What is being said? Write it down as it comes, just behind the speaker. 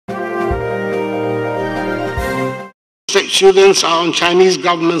students are on Chinese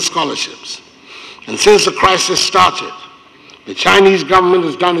government scholarships. And since the crisis started, the Chinese government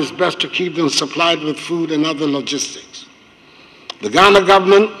has done its best to keep them supplied with food and other logistics. The Ghana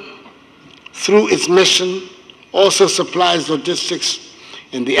government, through its mission, also supplies logistics,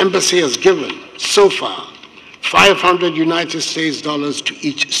 and the embassy has given, so far, 500 United States dollars to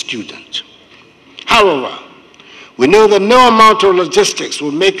each student. However, we know that no amount of logistics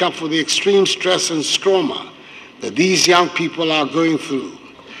will make up for the extreme stress and trauma that these young people are going through.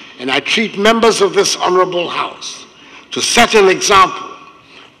 And I treat members of this honorable House to set an example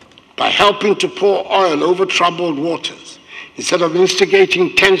by helping to pour oil over troubled waters instead of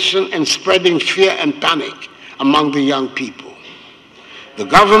instigating tension and spreading fear and panic among the young people. The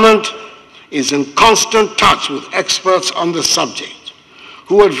government is in constant touch with experts on the subject,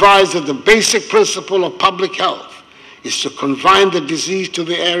 who advise that the basic principle of public health is to confine the disease to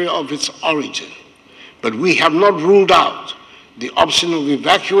the area of its origin. But we have not ruled out the option of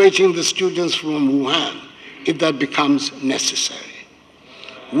evacuating the students from Wuhan if that becomes necessary.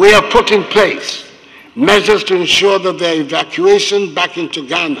 We have put in place measures to ensure that their evacuation back into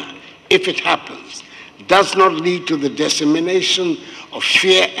Ghana, if it happens, does not lead to the dissemination of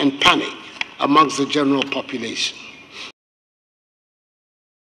fear and panic amongst the general population.